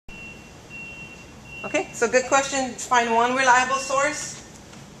Okay, so good question. Find one reliable source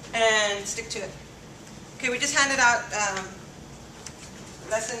and stick to it. Okay, we just handed out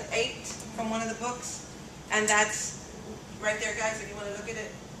lesson 8 from one of the books, and that's right there, guys, if you want to look at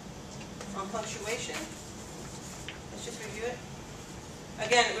it on punctuation. Let's just review it.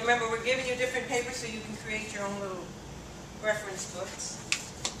 Again, remember, we're giving you different papers so you can create your own little reference books.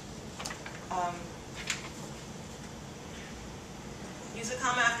 Use a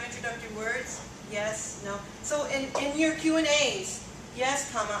comma after introductory words. Yes, no. So in your Q&As, yes,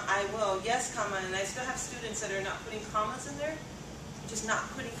 comma, I will, yes, comma, and I still have students that are not putting commas in there, just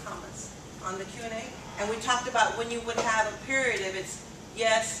not putting commas on the Q&A. And we talked about when you would have a period, if it's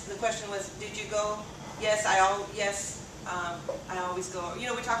yes, the question was, did you go? Yes, I always go. You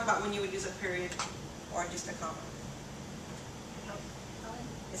know, we talked about when you would use a period or just a comma.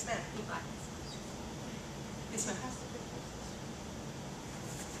 Yes, ma'am. Yes, ma'am.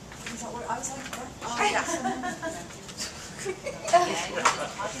 Is that what I was like? Oh, yeah.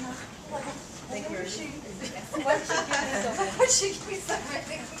 Thank you. What should give me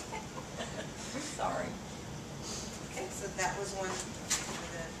something? Sorry. Okay, so that was one.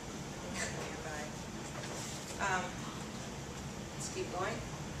 Let's keep going.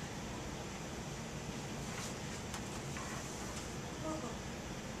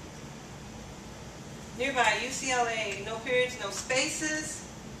 Nearby, UCLA, no periods, no spaces.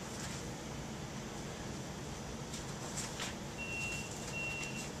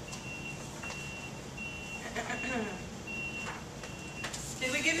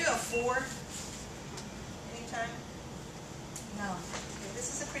 Did we give you a 4 anytime? No. Okay,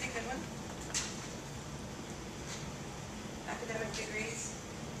 this is a pretty good one. Academic degrees,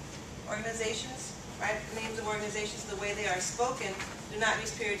 organizations, write names of organizations the way they are spoken. Do not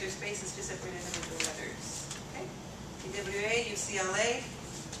use periods or spaces to separate individual letters. Okay? TWA, UCLA.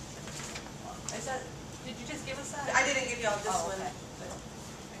 Is that? Did you just give us that? I didn't give you all this one, okay. but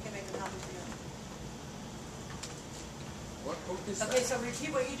I can make a copy for you. What book is that? Okay, so repeat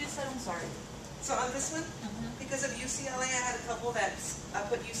what you just said. I'm sorry. So on this one, because of UCLA, I had a couple that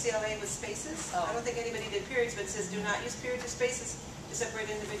put UCLA with spaces. Oh. I don't think anybody did periods, but it says do not use periods or spaces to separate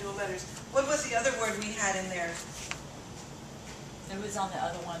individual letters. What was the other word we had in there? It was on the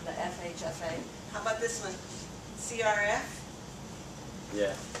other one, the FHFA. How about this one? CRF?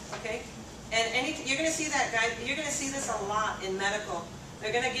 Yeah. Okay? And you're going to see that, guys. You're going to see this a lot in medical.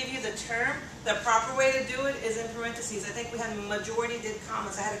 They're going to give you the term. The proper way to do it is in parentheses. I think we had majority did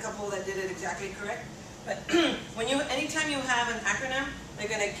commas. I had a couple that did it exactly correct. But anytime you have an acronym, they're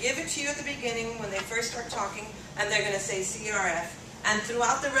going to give it to you at the beginning when they first start talking, and they're going to say CRF. And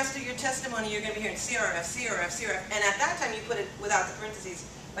throughout the rest of your testimony, you're going to be hearing CRF, CRF, CRF. And at that time, you put it without the parentheses.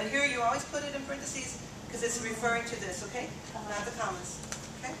 But here, you always put it in parentheses because it's referring to this, okay? Not the commas,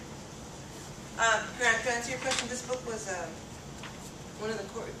 okay? Grant, to answer your question, this book was one of the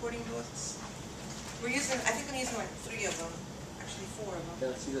court reporting books. We're using, I think I'm using like 3 of them, actually 4 of them. Can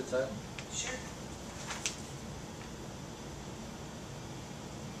I see the title? Sure.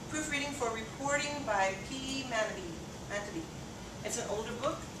 Proofreading for Reporting by P. Manatee. It's an older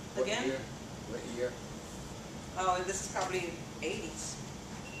book, again. What year? What year? Oh, this is probably 80s.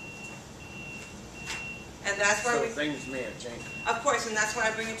 And that's where So things may have changed. of course, and that's why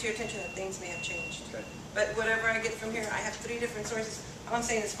I bring it to your attention that things may have changed. Okay. But whatever I get from here, I have 3 different sources. All I'm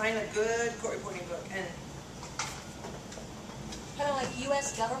saying is find a good court reporting book. And Kind of like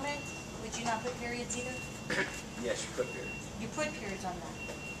U.S. government, would you not put periods either? Yes, you put periods. You put periods on that.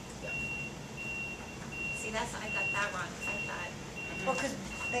 Yeah. See, I got that wrong, because I thought, Well, because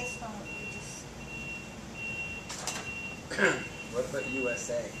based on what you just... What about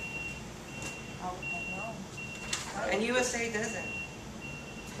USA? Oh, no. and USA doesn't.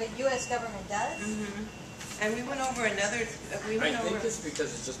 But U.S. government does? And we went over another. We I went over think it's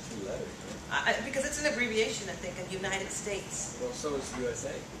because it's just 2 letters, right? because it's an abbreviation. I think of United States. Well, so is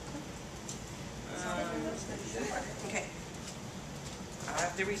USA. Okay. I'll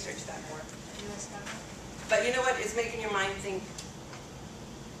have to research that more. U.S. government? But you know what? It's making your mind think.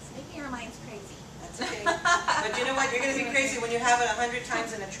 it's making your minds crazy. That's okay. But you know what? You're going to be crazy when you have it 100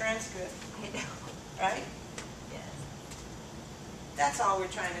 times in a transcript, I know. right? Yes. That's all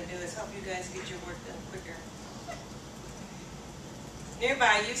we're trying to do is help you guys get your work done quicker.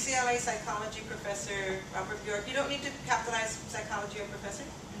 Nearby, UCLA psychology professor Robert Bjork. You don't need to capitalize psychology or professor.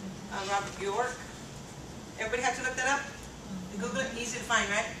 Robert Bjork. Everybody have to look that up? Google it, easy to find,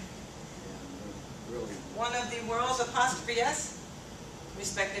 right? Yeah, really. One of the world's apostrophe S,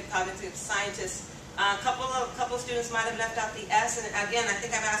 respected cognitive scientists. A couple of students might have left out the S, and again, I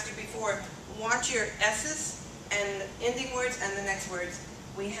think I've asked you before, watch your S's and ending words and the next words.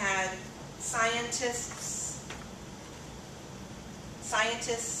 We had Scientists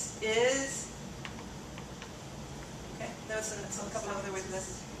is, okay, there's a couple of other words.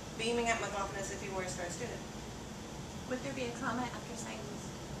 This beaming at McLaughlin as if he were a star student. Would there be a comma after science?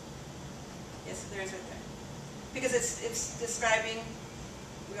 Yes, there is right there. Because it's describing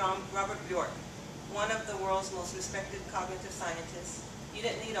Robert Bjork, one of the world's most respected cognitive scientists. You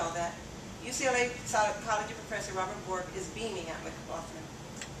didn't need all that. UCLA psychology professor Robert Bjork is beaming at McLaughlin.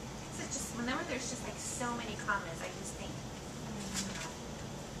 So just whenever there's just like so many commas, I just think.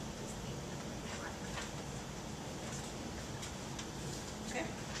 Okay.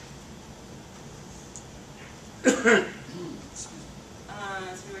 So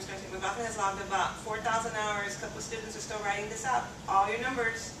we were starting. McLaughlin has logged about 4,000 hours. A couple of students are still writing this out. All your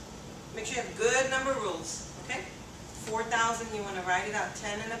numbers. Make sure you have good number rules. Okay. 4,000. You want to write it out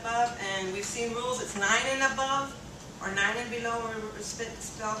 10 and above. And we've seen rules. It's 9 and above or 9 and below or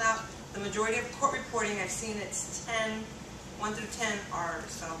spelled out. The majority of court reporting I've seen it's 10. 1 through 10 are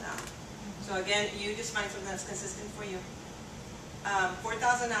spelled out. So again, you just find something that's consistent for you.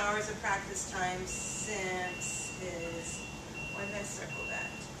 4,000 hours of practice time since is, why did I circle that?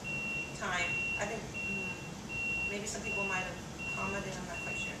 Time. I think maybe some people might have commented, I'm not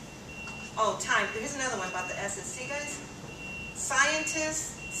quite sure. Oh, time. There's another one about the S's. See guys?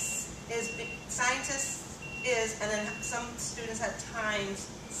 Scientists is, and then some students had times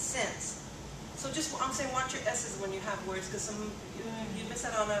since. So just, I'm saying watch your S's when you have words, because some you miss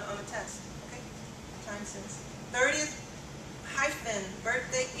that on a test. Okay? Time since. 30th hyphen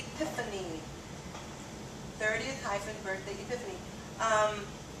birthday epiphany. 30th hyphen birthday epiphany.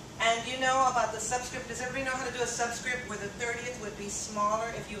 And you know about the subscript. Does everybody know how to do a subscript where the 30th would be smaller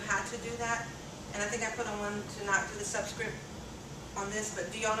if you had to do that? And I think I put on one to not do the subscript on this,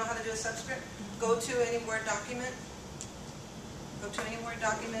 but do y'all know how to do a subscript? Go to any Word document. Go to any Word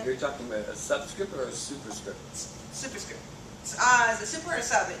document. You're talking about a subscript or a superscript? Superscript. Is it super or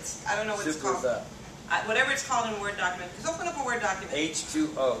sub? I don't know what it's called. Super is Whatever it's called in a Word document. Just open up a Word document.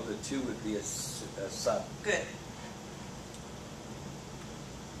 H2O, the 2 would be a sub. Good.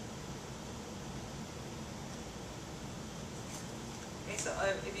 Okay, so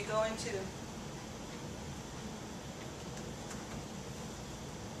if you go into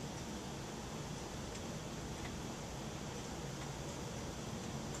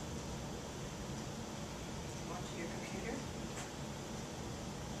your computer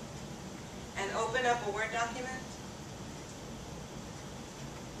and open up a Word document.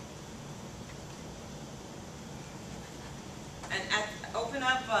 And open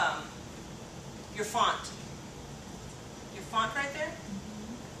up your font. Your font right there.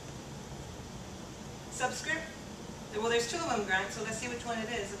 Subscript. Well, there's 2 of them, Grant, so let's see which one it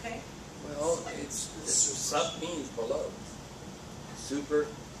is, okay? Well, it's sub means below. Super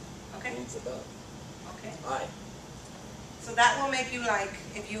Okay. means above. Okay. I. So that will make you like,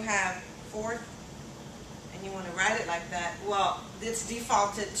 if you have 4th and you want to write it like that, well, it's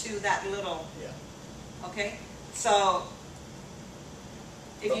defaulted to that little, Yeah. okay? So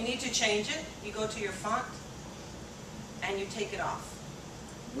if you need to change it, you go to your font and you take it off.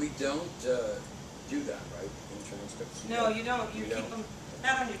 We don't do that, right, in transcripts? No, you don't. You We keep don't? them,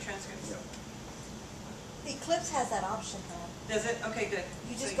 not on your transcripts. No. Eclipse has that option though. Does it? Okay, good.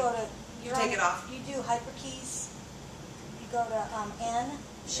 You So just go to, you take it off. You do hyperkeys, you go to N,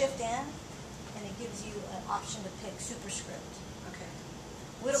 Shift N, and it gives you an option to pick superscript. Okay.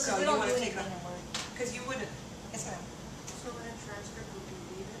 Because So we you don't wanna do take anything it in Word. Because you wouldn't. Yes, ma'am. So in a transcript, would you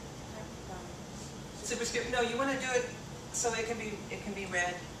read it? Superscript. No, you want to do it so it can be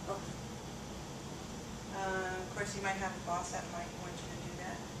read. Okay. Of course, you might have a boss that might want you to do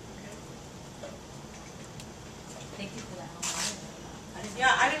that. Okay. Thank you for that.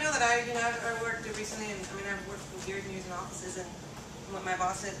 Yeah, I didn't know that. I worked recently, and I've worked for years and years in offices, and my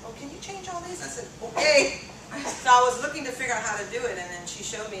boss said, "Oh, can you change all these?" I said, "Okay." So I was looking to figure out how to do it, and then she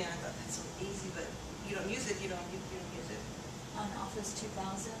showed me, and I thought that's so easy, but you don't use it. You don't use it. On Office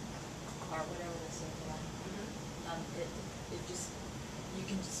 2000, or whatever they say for that, it just, you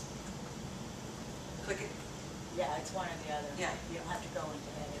can just, Click it. yeah, it's one or the other. Yeah. You don't have to go into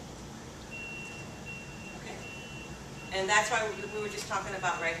edit. Okay. And that's why we were just talking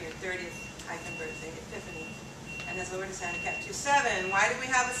about right here, 30th hyphen birthday, Epiphany. And that's lowered as handicap to 7. Why do we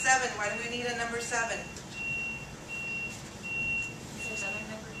have a 7? Why do we need a number 7? There's other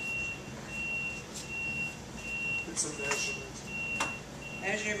numbers. It's a measurement.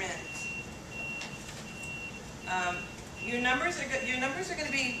 Measurement. Your numbers are good. Your numbers are going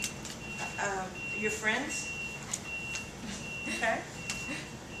to be your friends. Okay.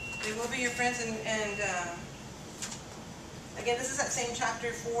 They will be your friends, and Again, this is that same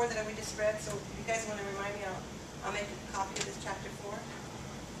chapter 4 that we just read, so if you guys want to remind me, I'll make a copy of this chapter 4.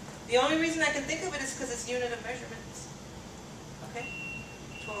 The only reason I can think of it is because it's unit of measurements. Okay?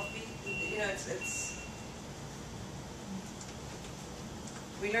 12 feet, you know,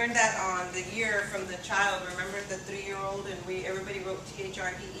 we learned that on the year from the child. Remember the 3-year-old, and everybody wrote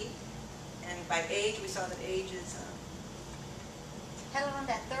THREE, and by age we saw that age is. Helen, on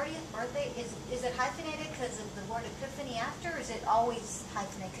that 30th birthday, is it hyphenated because of the word epiphany after, or is it always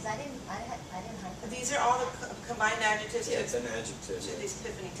hyphenated? Because I didn't hyphenate. These are all the combined adjectives Yeah, it's an adjective. to the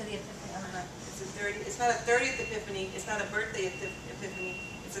epiphany. To the epiphany. It's a 30. It's not a 30th epiphany. It's not a birthday epiphany.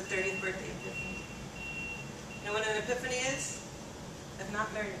 It's a 30th birthday epiphany. You know what an epiphany is? If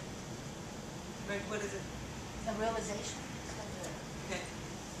not, learn it. What is it? A realization. Okay.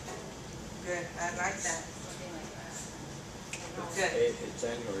 Good. I like that. It's Good. It's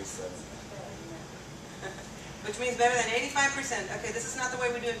January 7th. Which means better than 85%. Okay, this is not the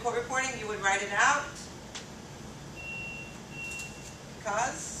way we do in court reporting. You would write it out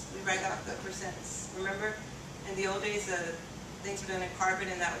because we write out the percents. Remember, in the old days, things were done in carbon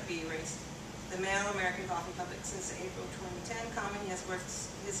and that would be erased. The male American golfing public since April 2010, common, he has worked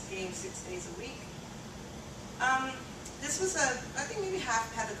his game 6 days a week. This was I think maybe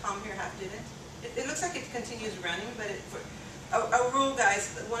half had the comma here, half didn't. It looks like it continues running, but a rule, guys,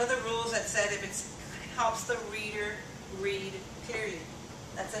 one of the rules that said if it helps the reader read clearly,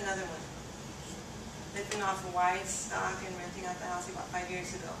 that's another one. Living off of wide stock and renting out the house about 5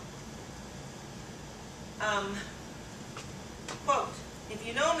 years ago. Quote, if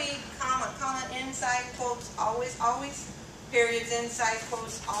you know me, comma, inside quotes, always, periods, inside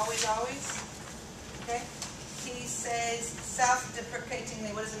quotes, always. Okay? He says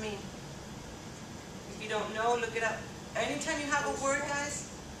self-deprecatingly. What does it mean? If you don't know, look it up. Anytime you have a word,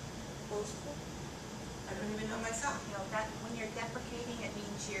 guys, boastful. I don't even know myself. You know, that when you're deprecating, it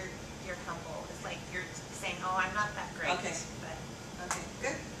means you're humble. It's like you're saying, "Oh, I'm not that great." Okay. But Okay,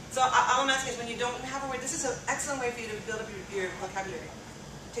 good. So all I'm asking is when you don't have a word, this is an excellent way for you to build up your vocabulary.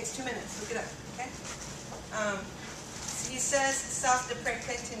 It takes 2 minutes. Look it up, okay? He says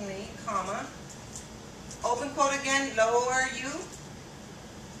self-deprecatingly, comma, open quote again, lower you.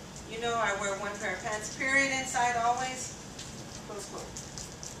 You know I wear one pair of pants, period, inside always, close quote.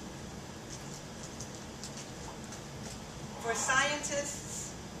 For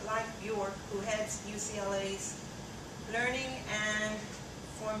scientists like Bjork, who heads UCLA's Learning and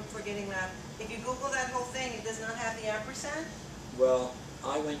Forgetting Lab, if you Google that whole thing, it does not have the ampersand. Well,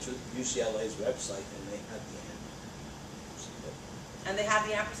 I went to UCLA's website and they had the end. And they have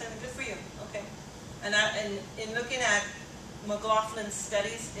the ampersand. Good for you. Okay. And in looking at McLaughlin's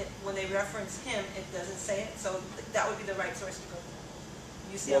studies, when they reference him, it doesn't say it. So that would be the right source to go to.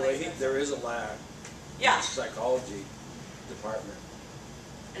 UCLA. Well, there is a lab. Yeah. In the psychology department.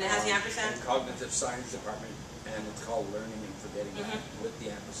 And it has the ampersand? And cognitive science department. And it's called Learning and Forgetting Lab with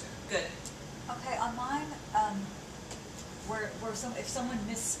the ampersand. Good. Okay, on mine, if someone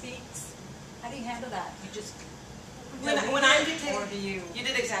misspeaks, how do you handle that? You just When I'm dictating, or do you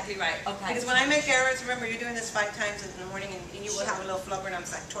did exactly right. Okay. Because when I make errors, remember you're doing this 5 times in the morning, and you will have a little flubber, and I'm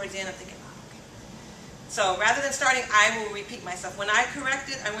like towards the end, I'm thinking, oh, okay. So rather than starting, I will repeat myself. When I correct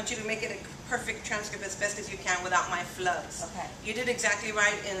it, I want you to make it a perfect transcript as best as you can without my flubs. Okay. You did exactly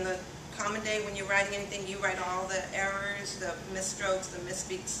right in the common day. When you're writing anything, you write all the errors, the misstrokes, the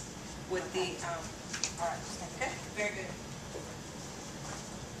misspeaks with the. All right. Okay. Very good.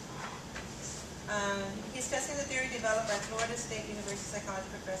 He's testing the theory developed by Florida State University psychology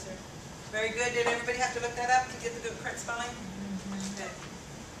professor. Very good. Did everybody have to look that up to get the correct spelling? Good.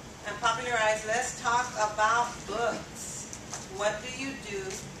 And popularized. Let's talk about books. What do you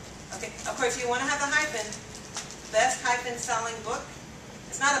do? Okay. Of course, you want to have the hyphen. Best hyphen selling book.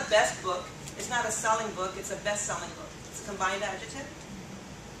 It's not a best book. It's not a selling book. It's a best selling book. It's a combined adjective.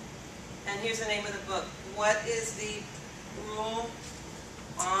 And here's the name of the book. What is the rule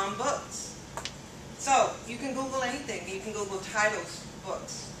on books? So, you can Google anything. You can Google titles,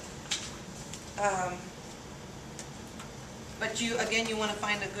 books. But you want to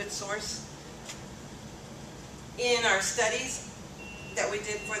find a good source. In our studies that we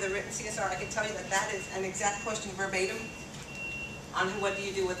did for the written CSR, I can tell you that is an exact question verbatim on what do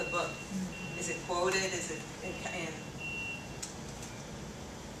you do with a book. Is it quoted? Is it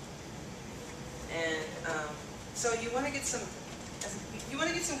so you want to get some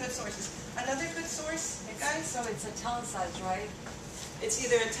good sources. Another good source, guys. So it's italicized, right? It's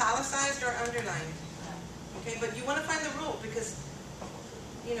either italicized or underlined. Okay, but you want to find the rule because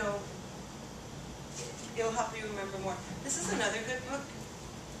it'll help you remember more. This is another good book,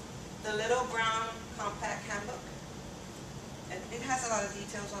 The Little Brown Compact Handbook. it has a lot of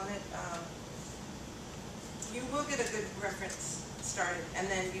details on it. You will get a good reference started, and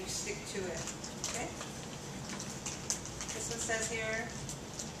then you stick to it, okay? This one says here,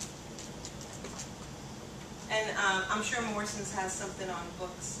 and I'm sure Morrison's has something on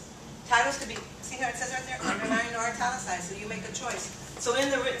books. Titles to be, see how it says right there, underlined or italicized, so you make a choice. So in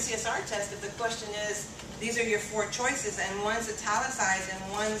the written CSR test, if the question is, these are your 4 choices, and one's italicized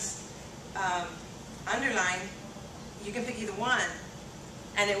and one's underlined, you can pick either one.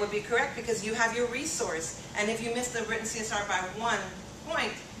 And it would be correct because you have your resource. And if you miss the written CSR by 1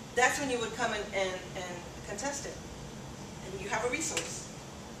 point, that's when you would come and contest it. And you have a resource.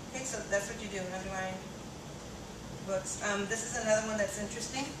 Okay, so that's what you do, underline books. This is another one that's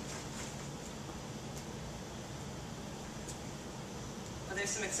interesting. Well, there's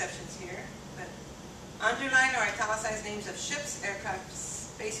some exceptions here, but underline or italicized names of ships, aircraft,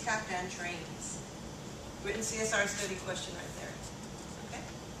 spacecraft, and trains. Written CSR study question right there. Okay?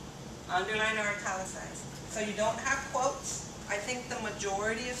 Underline or italicized. So you don't have quotes. I think the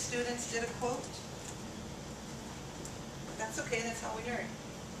majority of students did a quote. But that's okay, that's how we learn.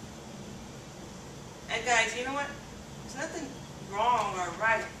 And guys, you know what? There's nothing wrong or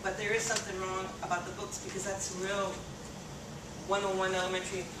right, but there is something wrong about the books because that's real 101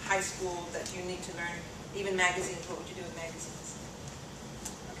 elementary, high school that you need to learn. Even magazines, what would you do with magazines?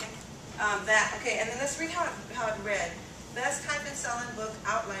 Okay, okay, and then let's read how it read. Best type and selling book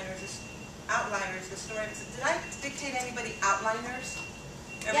outliners, the story. Did I dictate anybody outliners?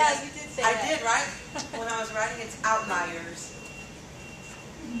 Yeah, you did say I that. did, right? When I was writing, it's outliers.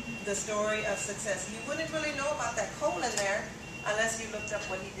 The story of success. You wouldn't really know about that colon there unless you looked up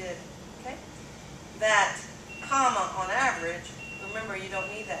what he did. Okay? That comma on average, remember you don't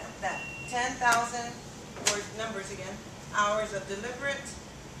need that. That 10,000 word numbers again, hours of deliberate,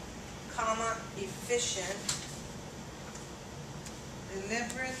 comma, efficient,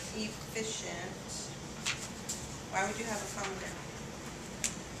 why would you have a comma there?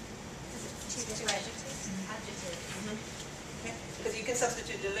 Two adjectives. Adjective. Okay, because you can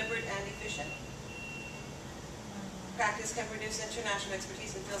substitute deliberate and efficient. Practice can produce international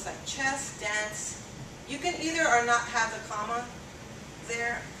expertise in fields like chess, dance. You can either or not have the comma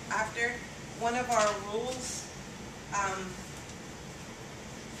there after. One of our rules,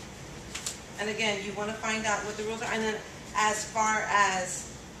 and again, you want to find out what the rules are. And then as far as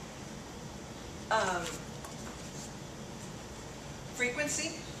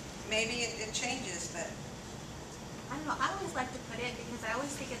frequency, maybe it changes, but I don't know. I always like to put it because I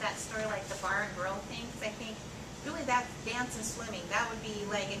always think of that story like the bar and grill thing. Because I think really that's dance and swimming. That would be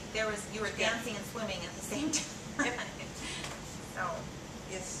like if you were dancing and swimming at the same time. So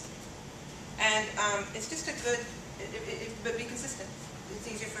yes. And it's just a good, but be consistent. It's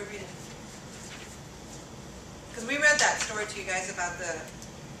easier for reading. Because we read that story to you guys about the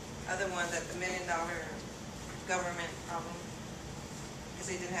other one, that the $1 million government problem, because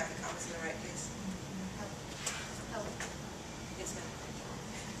they didn't have the commas in the right place. Yes, ma'am.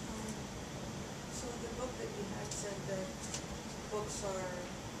 So the book that you had said that books are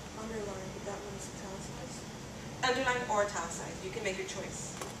underlined, but that one is italicized? Underline or italicized. You can make your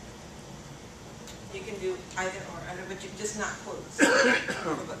choice. You can do either or, but you just not quotes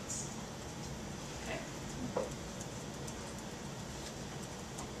for books. Okay.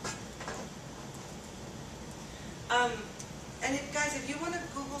 And guys, if you want to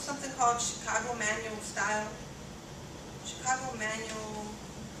Google something called Chicago Manual Style,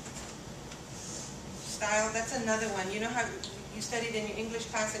 that's another one. You know how you studied in your English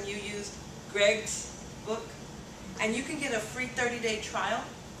class and you used Greg's book? And you can get a free 30-day trial.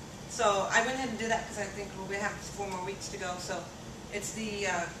 So I went ahead and did that because I think we have 4 more weeks to go. So it's the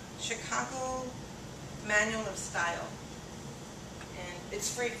Chicago Manual of Style. And it's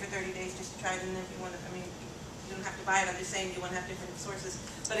free for 30 days just to try it. And if you want to, you don't have to buy it. I'm just saying you want to have different sources.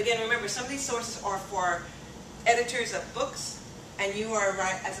 But again, remember, some of these sources are for editors of books, and you are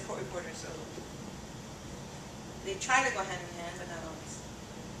as a court reporter. So they try to go hand in hand, but not always.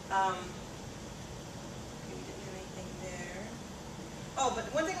 We didn't have anything there. Oh, but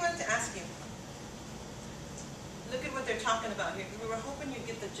one thing I wanted to ask you. Look at what they're talking about here. We were hoping you'd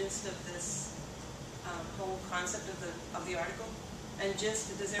get the gist of this whole concept of the article. And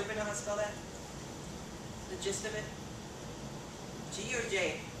gist, does everybody know how to spell that? The gist of it? G or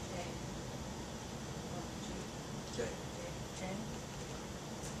J? Okay.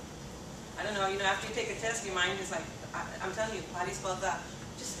 I don't know, after you take a test, your mind is like, I'm telling you, how do you spell that?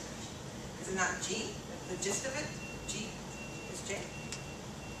 Just, is it not G? The gist of it? G is J.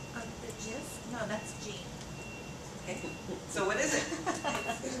 the gist? No, that's G. Okay, so what is it?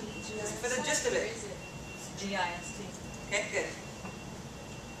 For the gist of it. It's GIST. Okay, good.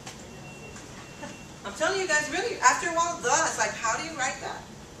 I'm telling you guys, really, after a while, it's like, how do you write that?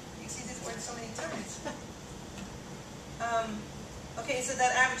 You see these words so many times. Okay, so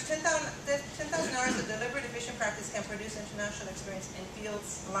that average 10,000 hours of deliberate efficient practice can produce international experience in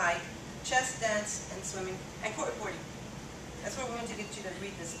fields like chess, dance, and swimming, and court reporting. That's where we're going to get you to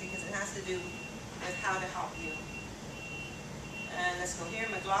read this because it has to do with how to help you. And let's go here.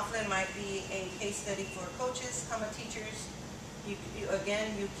 McLaughlin might be a case study for coaches, teachers.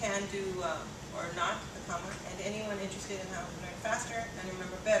 Again, you can do or not a comma, and anyone interested in how to learn faster and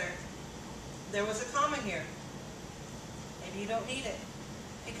remember better. There was a comma here. Maybe you don't need it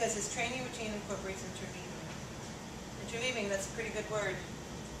because his training routine incorporates interleaving. Interleaving, that's a pretty good word.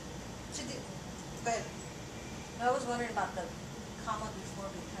 Go ahead. I was wondering about the comma before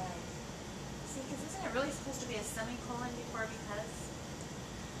because. See, because isn't it really supposed to be a semicolon before because?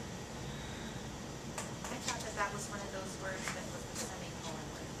 I thought that that was one of those words that was the semicolon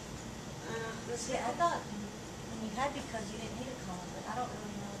word. Yeah, I thought when you had because you didn't need a comma, but I don't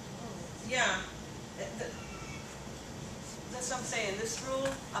really know what the rule is. Yeah. That's what I'm saying. This rule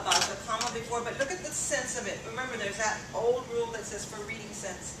about the comma before, but look at the sense of it. Remember, there's that old rule that says for reading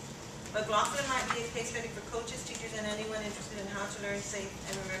sense. McLaughlin might be a case study for coaches, teachers, and anyone interested in how to learn safe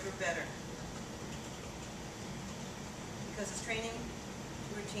and remember better. Because his training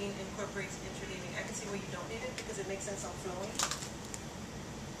routine incorporates interleaving. I can see where you don't need it because it makes sense on flowing.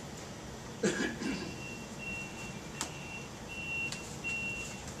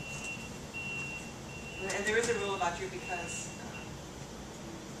 And there is a rule about your because.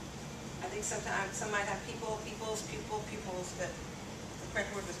 I think sometimes some might have pupils, but the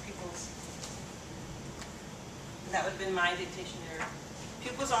correct word was pupils. And that would have been my dictation error.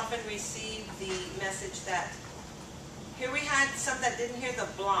 Pupils often receive the message that, here we had some that didn't hear the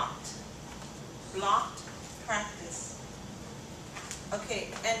blocked practice. Okay,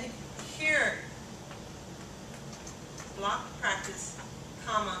 and here, blocked practice,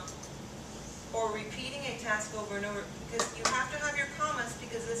 comma, or repeating a task over and over, because you have to have your commas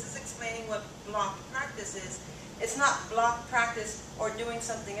because this is explaining what blocked practice is. It's not blocked practice or doing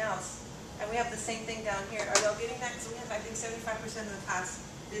something else. And we have the same thing down here. Are y'all getting that? Because we have, I think, 75% of the class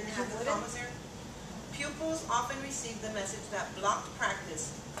didn't have the commas here. Pupils often receive the message that blocked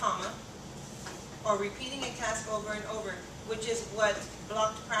practice, comma, or repeating a task over and over, which is what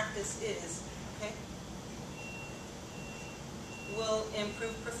blocked practice is, okay, will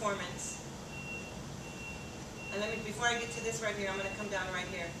improve performance. And before I get to this right here, I'm going to come down right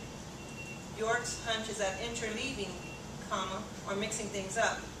here. York's hunch is that interleaving, comma, or mixing things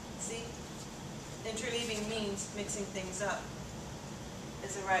up. See? Interleaving means mixing things up.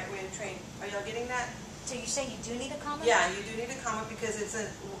 It's the right way to train. Are y'all getting that? So you're saying you do need a comma? Yeah, you do need a comma because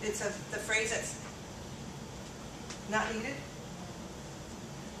the phrase that's not needed.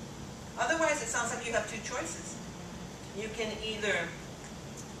 Otherwise, it sounds like you have two choices. You can either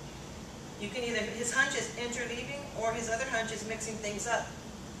his hunch is interleaving or his other hunch is mixing things up.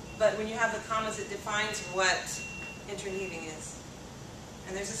 But when you have the commas, it defines what interleaving is.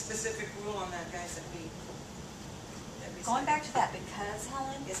 And there's a specific rule on that, guys, that we Going back to that because,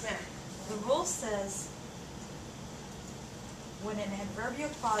 Helen, Yes, ma'am. the rule says when an adverbial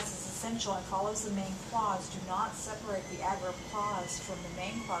clause is essential and follows the main clause, do not separate the adverb clause from the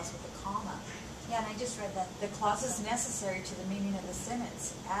main clause with a comma. Yeah, and I just read that. The clause is necessary to the meaning of the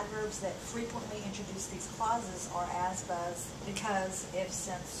sentence. Adverbs that frequently introduce these clauses are as, because, if,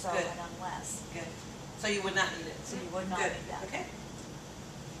 since, so, Good. and unless. Good. So you would not need it. So you would not Good. need that. Okay.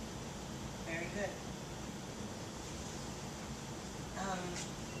 Very good.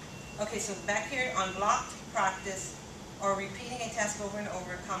 Okay, so back here on blocked practice or repeating a task over and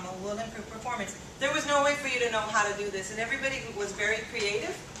over, comma, will improve performance. There was no way for you to know how to do this, and everybody was very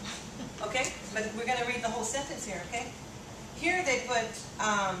creative. Okay, but we're going to read the whole sentence here. Okay, here they put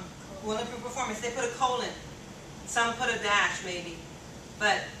will improve performance. They put a colon. Some put a dash maybe,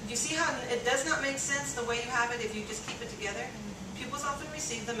 but you see how it does not make sense the way you have it if you just keep it together. Pupils often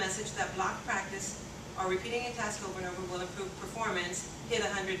receive the message that block practice or repeating a task over and over will improve performance. Hit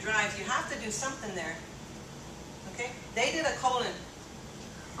 100 drives. You have to do something there. Okay, they did a colon.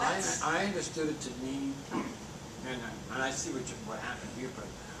 I understood it to mean, and I see what happened here, but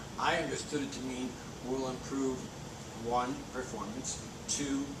I understood it to mean will improve 1, performance,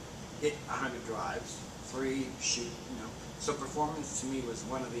 2, hit 100 drives, 3, shoot, So performance to me was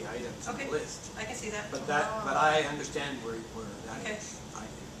one of the items on Okay. the list. I can see that. But I understand where that Okay. is. I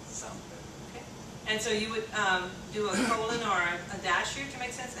think it sounds better. Okay. And so you would do a colon or a dash here to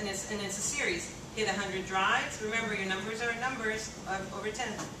make sense, and it's a series. hit 100 drives. Remember, your numbers are numbers of over 10.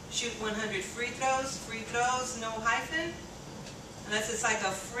 Shoot 100 free throws, no hyphen. Unless it's like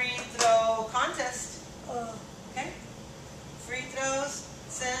a free throw contest. Okay? Free throws,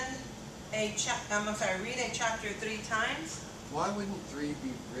 send a read a chapter 3 times. Why wouldn't 3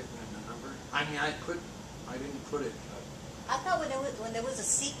 be written in a number? I mean, I didn't put it. I thought when there was a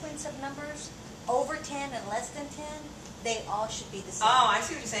sequence of numbers, over 10 and less than 10, they all should be the same. Oh, I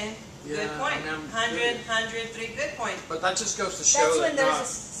see what you're saying. Yeah, Good point. I mean, 100, 103, good point. But that just goes to show That's that when there's not, a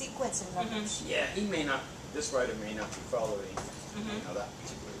sequence of numbers. yeah, he may not, this writer may not be following Mhm. how that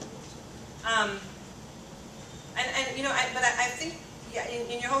particular rules. And you know, but I think, yeah,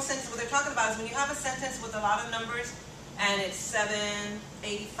 in your whole sentence, what they're talking about is when you have a sentence with a lot of numbers, and it's 7,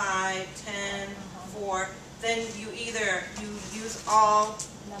 85, 10, 4, then you use all,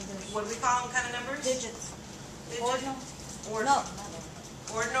 Numbers. what do we call them, kind of numbers? Digits. Digit? Ordinal? Or, No.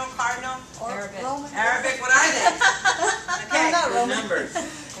 ordinal, cardinal, Or Arabic. Roman? Arabic, what are they? Okay, not Good Roman. numbers.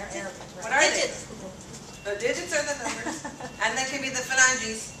 They're Arabic. what are they? Digits. The digits are the numbers, and they can be the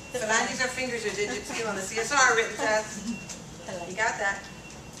phalanges. Phalanges are fingers or digits too on the CSR written test. You got that?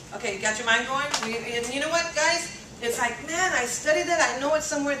 Okay, you got your mind going? And you know what, guys? It's like, man, I studied that. I know it's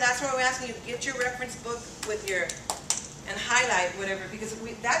somewhere. That's why we're asking you to get your reference book with your, and highlight whatever, because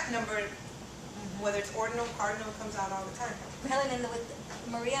that number, whether it's ordinal, cardinal, comes out all the time. Helen,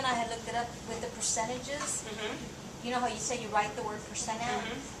 Maria and I had looked it up with the percentages. You know how you say you write the word percent out?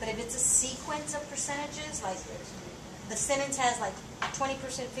 But if it's a sequence of percentages, like the sentence has like 20%,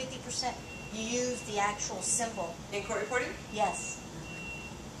 50%, you use the actual symbol. In court reporting? Yes.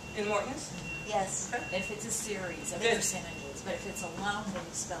 In Morton's? Yes. If it's a series of Good. percentages, but if it's alone, then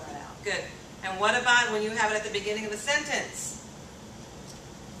you spell it out. Good. And what about when you have it at the beginning of a sentence?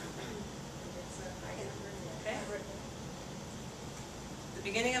 Okay. The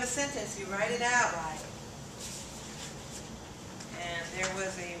beginning of a sentence, you write it out. Right. And there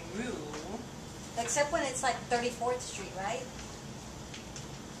was a rule. Except when it's like 34th Street, right?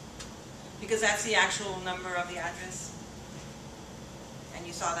 Because that's the actual number of the address. And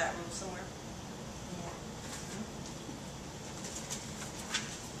you saw that rule somewhere. Yeah.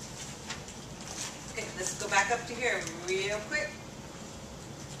 Okay, let's go back up to here real quick.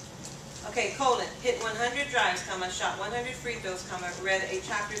 Okay, colon, hit 100 drives, comma, shot 100 free throws, comma, read a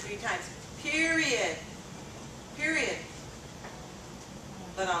chapter 3 times. Period. Period.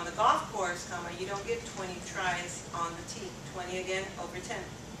 But on the golf course, comma, you don't get 20 tries on the tee. 20 again, over 10.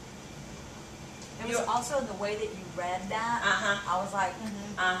 It was also in the way that you read that. I was like,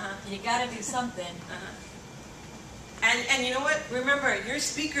 you got to do something. And you know what? Remember, your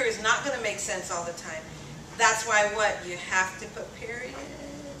speaker is not going to make sense all the time. That's why what? You have to put periods.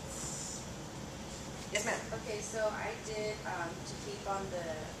 Yes, ma'am. Okay, so I did, to keep on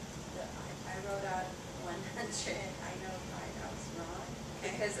I wrote out 100. I know I was wrong.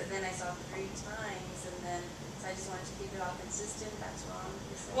 Okay. Because and then I saw 3 times, and then, so I just wanted to keep it all consistent. That's wrong.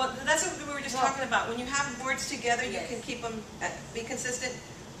 Well, that's what we were just talking about. When you have words together, you Yes. can keep them, be consistent.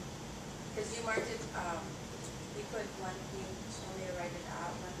 Because you marked it, you put you told me to write it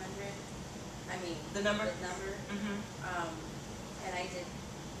out, 100. I mean. The number? The number. And I did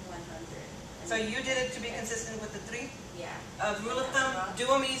 100. So you did it to be consistent with the 3? Yeah. Rule of thumb, do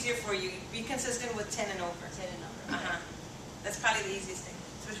them easier for you. Be consistent with 10 and over. 10 and over. That's probably the easiest thing,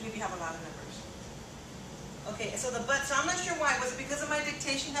 especially if you have a lot of numbers. Okay, so so I'm not sure why. Was it because of my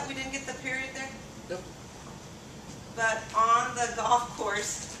dictation that we didn't get the period there? Nope. But on the golf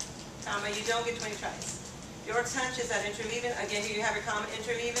course, comma, you don't get 20 tries. York's hunch is that interleaving, again, here you have your comma,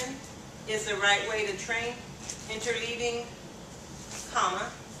 interleaving is the right way to train. Interleaving, comma,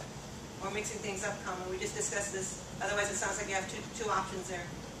 or mixing things up, comma. We just discussed this. Otherwise, it sounds like you have two options there.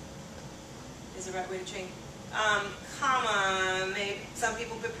 Is the right way to train. Comma, maybe some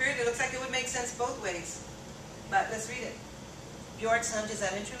people put period. It looks like it would make sense both ways. But let's read it. Bjork's hunch is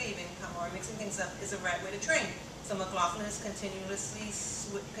that interleaving, comma, or mixing things up is the right way to train. So McLaughlin is continually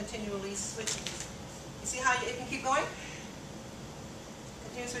switching. You see how it can keep going?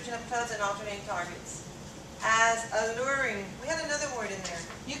 Continue switching up clubs and alternating targets. As alluring. We had another word in there.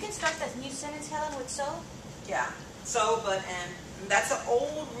 You can start that new sentence, Helen, with so? Yeah. So, but, and. That's an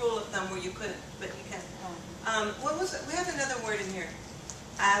old rule of thumb where you couldn't, but you can. What was it? We have another word in here.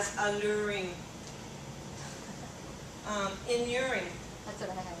 As alluring. Inuring. That's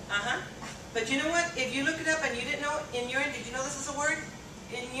what I had. But you know what? If you look it up and you didn't know inuring, did you know this is a word?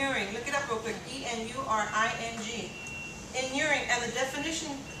 Inuring. Look it up real quick. E-N-U-R-I-N-G. Inuring. And the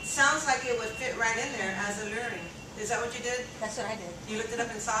definition sounds like it would fit right in there as alluring. Is that what you did? That's what I did. You looked it up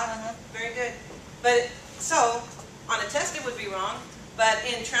and saw it? Very good. But so, on a test it would be wrong, but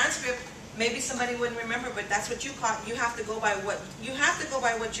in transcript, maybe somebody wouldn't remember, but that's what you caught. You have to go by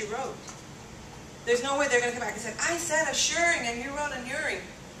what you wrote. There's no way they're going to come back and say, I said assuring and you wrote alluring.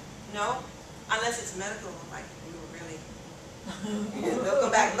 No, unless it's medical, like you were really. They'll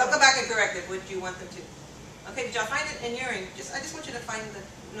come back and correct it. Would you want them to? Okay, did y'all find it alluring? I just want you to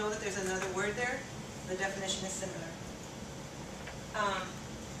know that there's another word there. The definition is similar.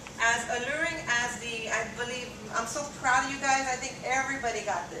 As alluring as I believe, I'm so proud of you guys. I think everybody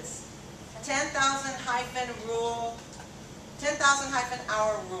got this. 10,000 hyphen rule, 10,000 hyphen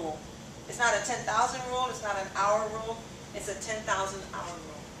hour rule. It's not a 10,000 rule, it's not an hour rule, it's a 10,000 hour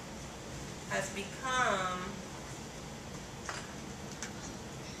rule. Has become,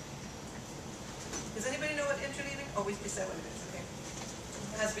 does anybody know what interleaving? Oh, we said what it is, okay.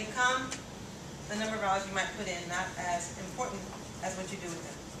 Has become the number of hours you might put in, not as important as what you do with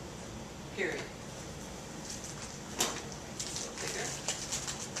them. Period. Bigger.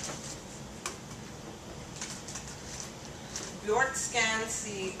 Bjork scans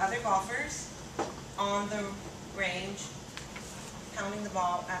the other golfers on the range, pounding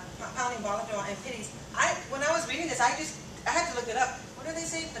ball at draw and pitties. When I was reading this, I had to look it up. What do they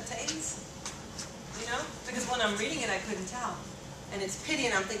say? Patays? You know? Because when I'm reading it, I couldn't tell. And it's pity,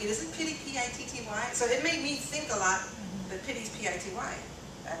 and I'm thinking, isn't pity P-I-T-T-Y? So it made me think a lot, but pity's P-I-T-Y.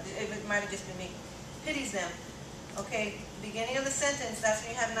 It might have just been me. Pities them. Okay, beginning of the sentence, that's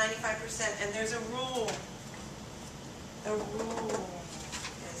when you have 95%, and there's a rule. The rule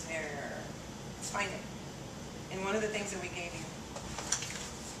is there. Let's find it. In one of the things that we gave you.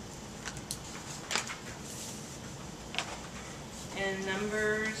 In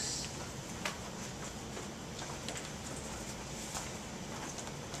Numbers.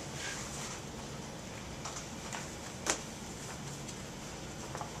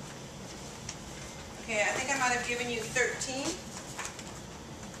 Okay, I think I might have given you 13. I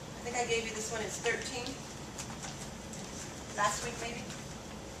think I gave you this one, it's 13. Last week, maybe?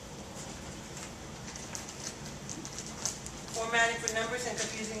 Formatting for numbers and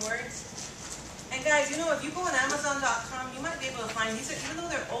confusing words. And guys, you know, if you go on Amazon.com, you might be able to find these. Even though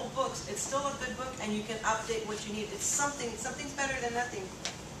they're old books, it's still a good book, and you can update what you need. It's something's better than nothing.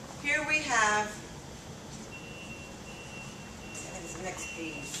 Here we have, I think it's the next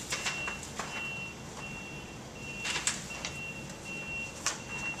page.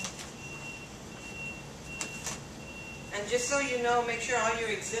 And just so you know, make sure all your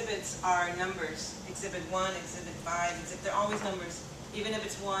exhibits are numbers. Exhibit 1, Exhibit 5, they're always numbers. Even if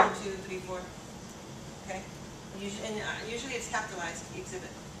it's 1, 2, 3, 4. Okay? Usually it's capitalized,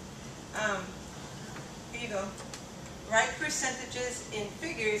 exhibit. Here you go. Write percentages in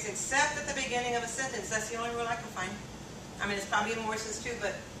figures except at the beginning of a sentence. That's the only rule I can find. I mean, it's probably in Morse's too,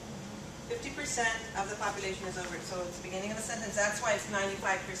 but 50% of the population is over it. So it's the beginning of a sentence. That's why it's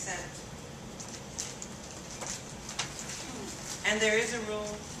 95%. And there is a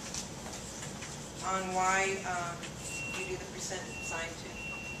rule on why you do the percent sign too.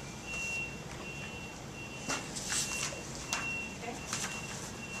 Okay.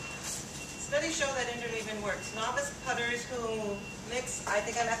 Studies show that interleaving works. Novice putters who mix, I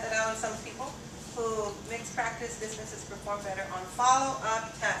think I left that out on some people, who mix practice distances perform better on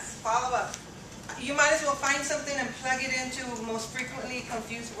follow-up tests. Follow-up. You might as well find something and plug it into most frequently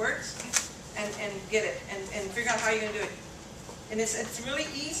confused words and get it and figure out how you're going to do it. And it's really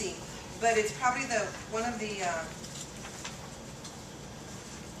easy, but it's probably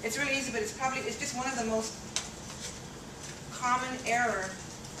it's really easy, but it's just one of the most common error.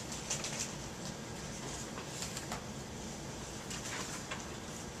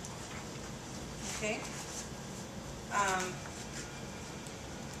 Okay.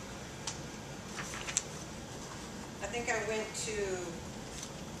 I think I went to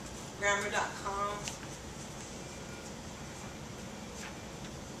grammar.com.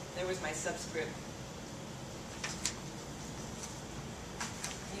 There was my subscript.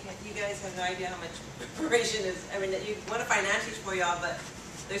 You guys have no idea how much preparation is. I mean, you want to find answers for y'all, but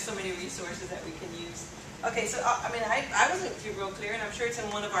there's so many resources that we can use. Okay, so I mean, I wasn't real clear, and I'm sure it's in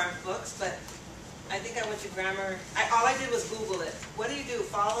one of our books, but I think I went to grammar. All I did was Google it. What do you do?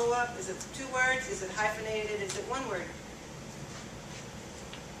 Follow up? Is it 2 words? Is it hyphenated? Is it 1 word?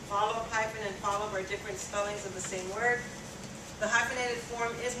 Follow up, hyphen, and follow up are different spellings of the same word. The hyphenated form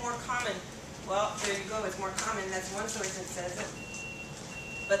is more common. Well, there you go, it's more common. That's one source that says it.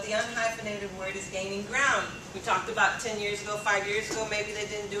 But the unhyphenated word is gaining ground. We talked about 10 years ago, 5 years ago, maybe they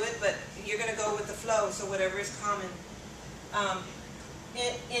didn't do it, but you're going to go with the flow, so whatever is common.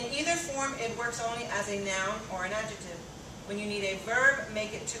 In either form, it works only as a noun or an adjective. When you need a verb,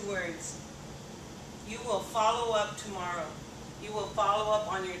 make it 2 words. You will follow up tomorrow. You will follow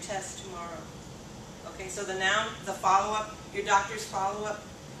up on your test tomorrow. Okay, so the noun, the follow-up, your doctor's follow-up,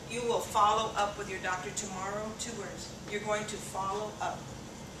 you will follow up with your doctor tomorrow. 2 words. You're going to follow up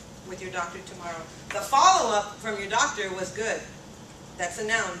with your doctor tomorrow. The follow-up from your doctor was good. That's a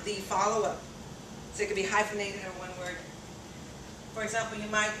noun, the follow-up. So it could be hyphenated or 1 word. For example, you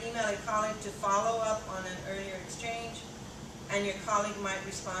might email a colleague to follow up on an earlier exchange, and your colleague might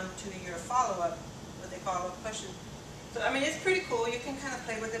respond to your follow-up with a follow-up question. So, I mean, it's pretty cool. You can kind of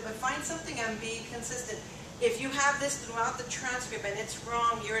play with it, but find something and be consistent. If you have this throughout the transcript and it's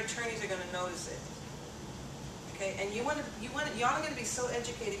wrong, your attorneys are going to notice it. Okay, and y'all are going to be so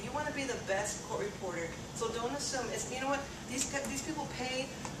educated. You want to be the best court reporter. So don't assume it's. You know what? These people pay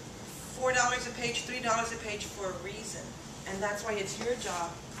 $4 a page, $3 a page for a reason, and that's why it's your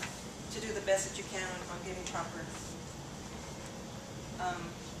job to do the best that you can on getting proper.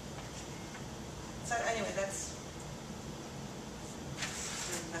 So anyway, that's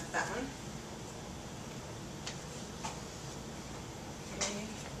that one. Okay.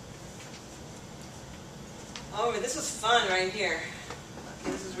 Oh, this was fun right here.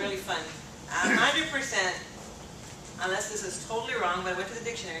 Okay, this is really fun. 100%, unless this is totally wrong, but I went to the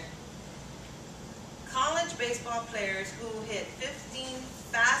dictionary. College baseball players who hit 15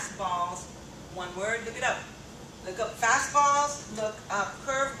 fastballs, 1 word, look it up. Look up fastballs, look up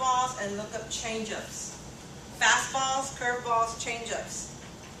curveballs, and look up changeups. Fastballs, curveballs, changeups.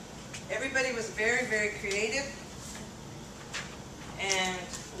 Everybody was very, very creative. And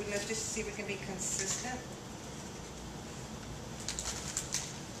let's just see if we can be consistent.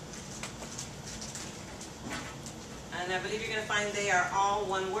 And I believe you're going to find they are all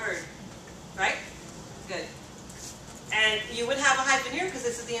 1 word. Right? Good. And you would have a hyphen here because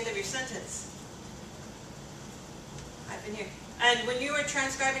it's at the end of your sentence. Hyphen here. And when you are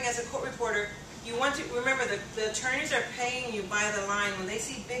transcribing as a court reporter, you want to remember the attorneys are paying you by the line. When they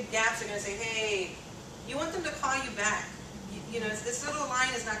see big gaps, they're going to say, hey, you want them to call you back. You know, this little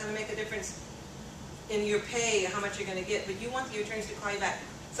line is not going to make a difference in your pay, how much you're going to get, but you want the attorneys to call you back.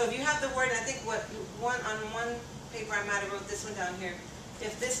 So if you have the word, I think on one paper I might have wrote this one down here.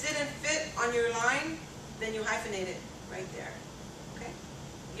 If this didn't fit on your line, then you hyphenate it right there. Okay?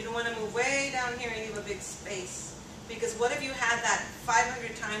 You don't want to move way down here and leave a big space. Because what if you had that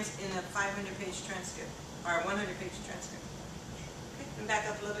 500 times in a 500-page transcript, or a 100-page transcript? Okay, and back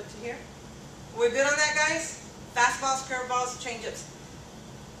up a little bit to here. We're good on that, guys? Fastballs, curveballs, changeups.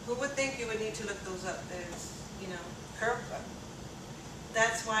 Who would think you would need to look those up? There's, you know, curveball.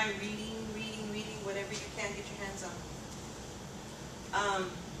 That's why reading, whatever you can get your hands on.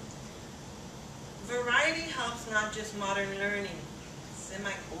 Variety helps not just modern learning.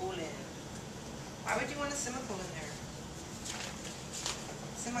 Semicolon. Why would you want a semicolon there?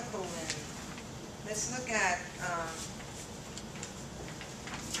 Semicolon. Let's look at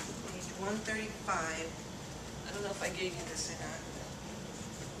page 135. I don't know if I gave you this or not.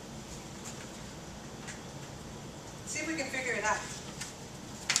 See if we can figure it out.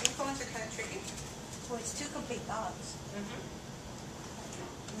 Semicolons are kind of tricky. Well, it's 2 complete thoughts.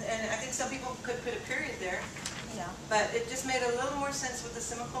 And I think some people could put a period there. Yeah. But it just made a little more sense with the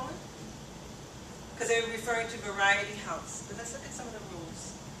semicolon. Because they were referring to variety helps. But let's look at some of the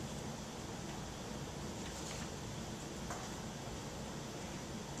rules.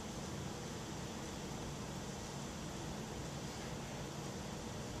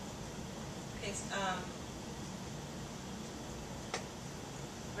 Okay,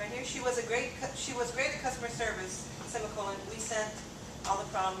 right here, she was great at customer service, semicolon. We sent all the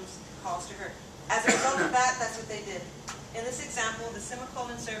problems, calls to her. As a result of that, that's what they did. In this example, the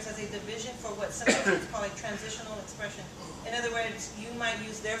semicolon serves as a division for what some students call a transitional expression. In other words, you might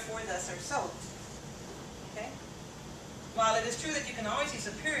use therefore, thus, or so. Okay? While it is true that you can always use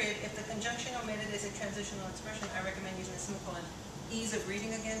a period, if the conjunction omitted is a transitional expression, I recommend using a semicolon. Ease of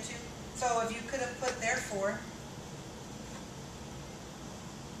reading again, too. So if you could have put therefore,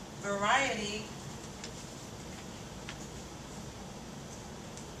 variety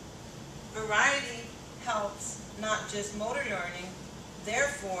helps not just motor learning,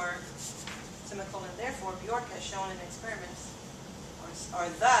 therefore, semicolon, therefore, Bjork has shown in experiments, or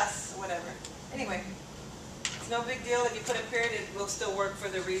thus, whatever. Anyway, it's no big deal if you put a period, it will still work for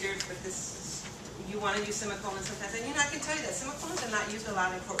the readers, but this is, you want to use semicolons sometimes. And I can tell you that semicolons are not used a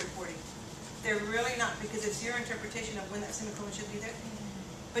lot in court reporting. They're really not, because it's your interpretation of when that semicolon should be there.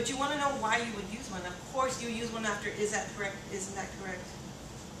 But you want to know why you would use one. Of course you use one after, is that correct? Isn't that correct?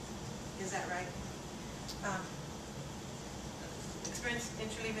 Is that right? Experience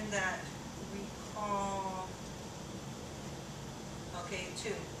interleaving that. Recall. Okay,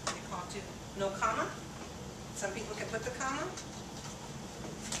 2. Recall 2. No comma. Some people can put the comma.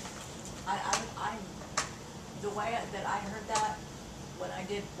 The way that I heard that, when I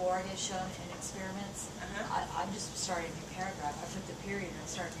did board shown in experiments, I just started a new paragraph. I put the period and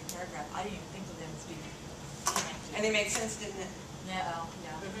started a new paragraph. I didn't even think of them as being connected. And it made sense, didn't it? Yeah,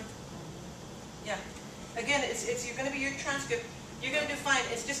 yeah. Yeah. Again, you're going to be your transcript. You're going to do fine.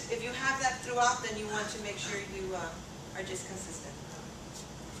 It's just, if you have that throughout, then you want to make sure you are just consistent.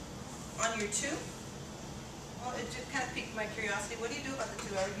 On your 2, well, it just kind of piqued my curiosity. What do you do about the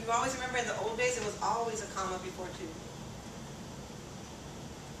 2? You always remember in the old days, it was always a comma before 2.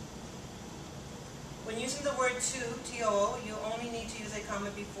 When using the word to, T-O-O, you only need to use a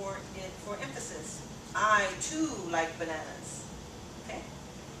comma before it for emphasis. I, too, like bananas. Okay?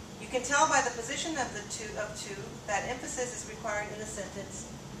 You can tell by the position of the to that emphasis is required in the sentence,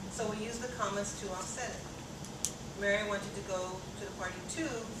 so we use the commas to offset it. Mary wanted to go to the party too,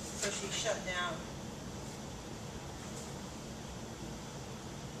 so she shut down.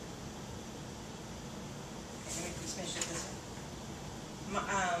 Okay, let me just finish it this way.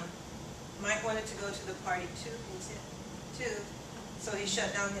 Mike wanted to go to the party too, can you see it? Too, so he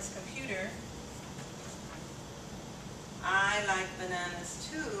shut down his computer. I like bananas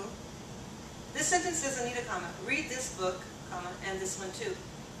too. This sentence doesn't need a comma. Read this book, comma, and this one too.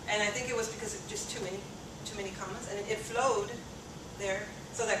 And I think it was because of just too many commas, and it flowed there.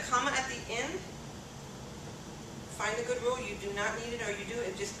 So that comma at the end, find a good rule. You do not need it, or you do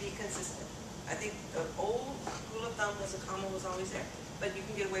it. Just be consistent. I think the old rule of thumb was a comma was always there, but you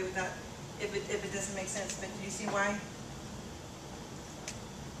can get away with that if it doesn't make sense. But do you see why?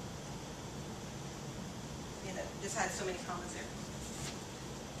 You know, just had so many commas there.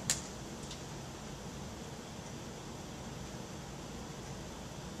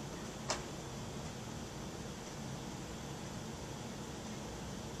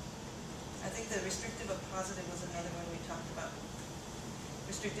 I think the restrictive appositive was another one we talked about.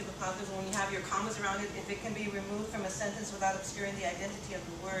 Restrictive appositive, when you have your commas around it, if it can be removed from a sentence without obscuring the identity of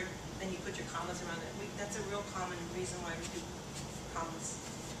the word, then you put your commas around it. That's a real common reason why we do commas.